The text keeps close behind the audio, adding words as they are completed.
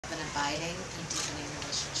abiding and deepening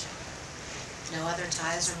relationship. No other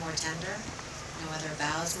ties are more tender, no other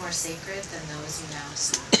vows more sacred than those you now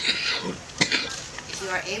assume. If you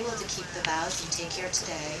are able to keep the vows you take here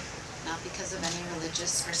today, not because of any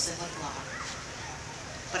religious or civic law,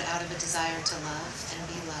 but out of a desire to love and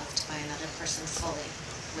be loved by another person fully,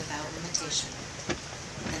 without limitation,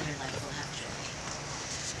 then your life will have joy.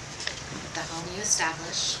 The home you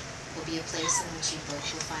establish will be a place in which you both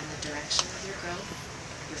will find the direction of your growth,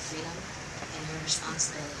 your freedom, and your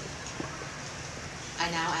responsibility. I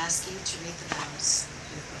now ask you to read the vows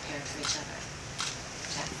you have prepared for each other.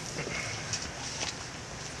 Jack.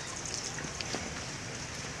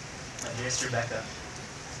 My dearest Rebecca,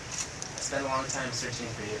 I spent a long time searching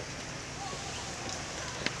for you.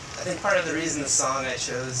 I think part of the reason the song I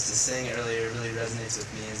chose to sing earlier really resonates with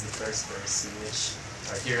me is the first verse, in which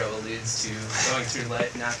our hero alludes to going through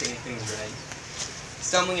life not getting things right,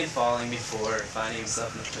 stumbling and falling before finding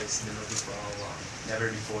himself in a place he'd been looking for all along,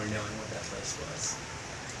 never before knowing what that place was.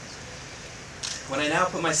 When I now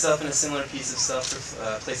put myself in a similar place of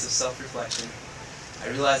self-reflection, I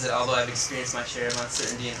realize that although I've experienced my share of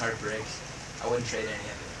uncertainty and heartbreak, I wouldn't trade any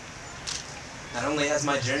of it. Not only has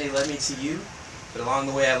my journey led me to you, but along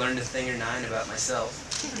the way I learned a thing or nine about myself.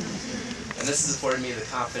 And this has afforded me the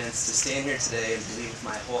confidence to stand here today and believe with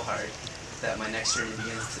my whole heart that my next journey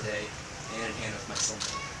begins today, hand in hand with my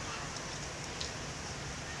soulmate.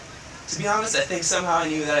 To be honest, I think somehow I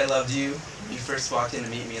knew that I loved you when you first walked in to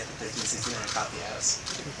meet me at the 1369 Coffee House.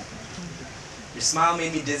 Your smile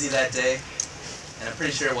made me dizzy that day, and I'm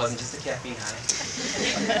pretty sure it wasn't just a caffeine high.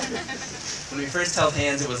 When we first held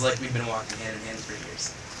hands, it was like we'd been walking hand in hand for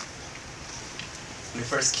years. When we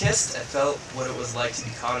first kissed, I felt what it was like to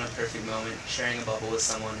be caught in a perfect moment, sharing a bubble with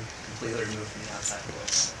someone completely removed from the outside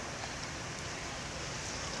world.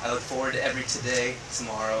 I look forward to every today,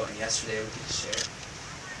 tomorrow, and yesterday we get to share.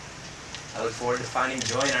 I look forward to finding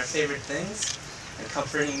joy in our favorite things and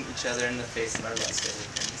comforting each other in the face of our less favorite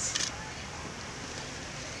things.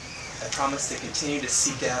 I promise to continue to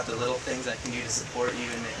seek out the little things I can do to support you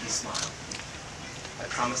and make you smile. I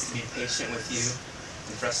promise to be patient with you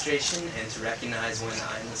in frustration and to recognize when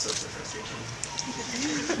I'm the source of frustration.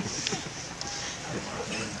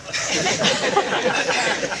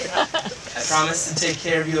 I promise to take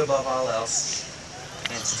care of you above all else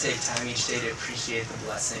and to take time each day to appreciate the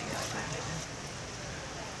blessing I've been given.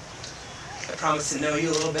 I promise to know you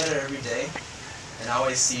a little better every day and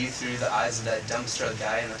always see you through the eyes of that dumbstruck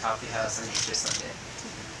guy in the coffee house on Easter Sunday.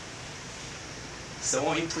 So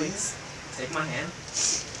won't you please take my hand?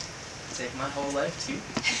 Take my whole life too?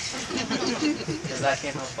 Because I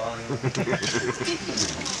can't help falling in love.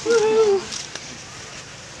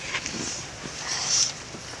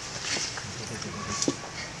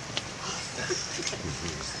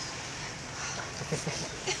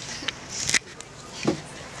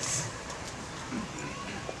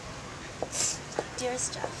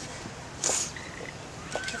 Dearest Jeff,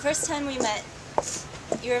 the first time we met,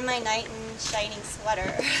 you were my knight in shining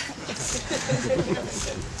sweater.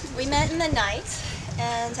 We met in the night,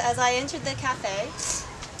 and as I entered the cafe,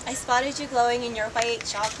 I spotted you glowing in your white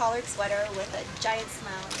shawl-collared sweater with a giant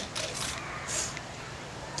smile on your face.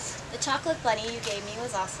 The chocolate bunny you gave me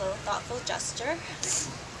was also a thoughtful gesture,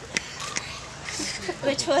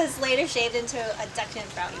 which was later shaped into a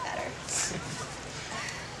decadent brownie batter.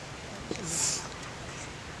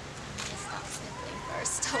 Stop sniffling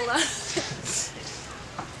first. Hold on.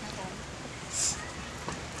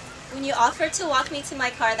 When you offered to walk me to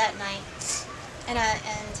my car that night, and I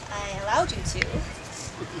allowed you to,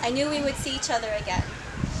 I knew we would see each other again.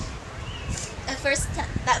 That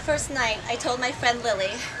first night, I told my friend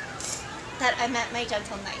Lily that I met my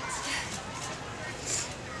gentle knight.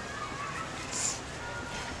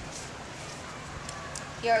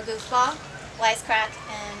 You're a goofball, wisecrack,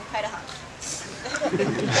 and quite a hunk.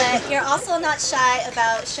 But you're also not shy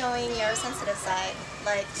about showing your sensitive side,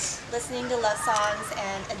 like listening to love songs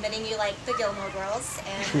and admitting you like the Gilmore Girls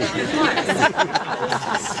and Mars.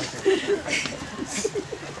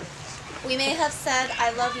 We may have said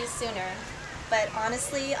I love you sooner, but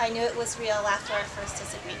honestly, I knew it was real after our first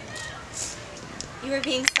disagreement. You were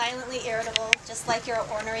being silently irritable, just like your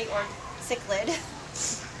ornery or cichlid.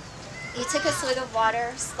 You took a swig of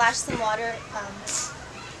water, splashed some water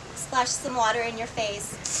in your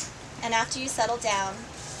face, and after you settled down,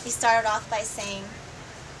 you started off by saying,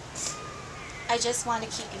 I just want to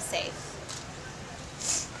keep you safe.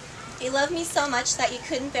 You loved me so much that you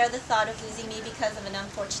couldn't bear the thought of losing me because of an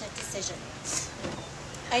unfortunate decision.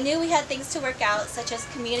 I knew we had things to work out, such as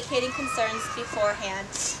communicating concerns beforehand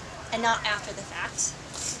and not after the fact.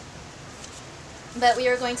 But we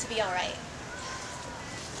were going to be all right.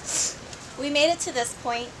 We made it to this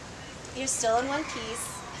point. You're still in one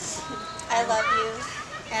piece. I love you,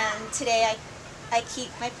 and today I keep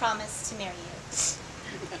my promise to marry you.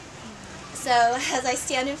 So as I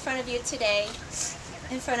stand in front of you today,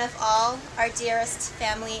 in front of all our dearest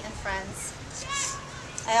family and friends,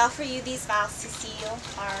 I offer you these vows to seal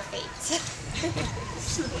our fate.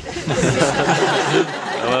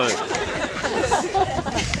 I love it.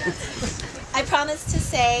 I promise to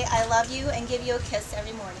say I love you and give you a kiss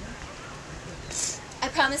every morning. I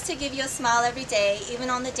promise to give you a smile every day, even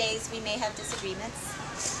on the days we may have disagreements.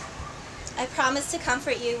 I promise to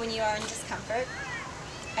comfort you when you are in discomfort.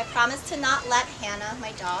 I promise to not let Hannah,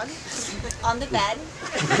 my dog, on the bed.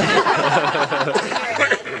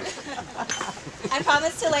 I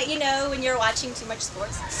promise to let you know when you're watching too much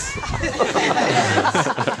sports.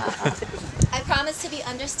 I promise to be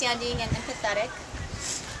understanding and empathetic.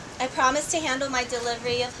 I promise to handle my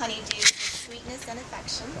delivery of honeydew with sweetness and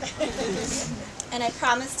affection. And I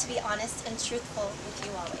promise to be honest and truthful with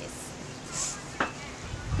you always.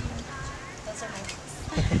 Those are my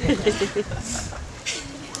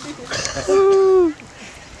vows.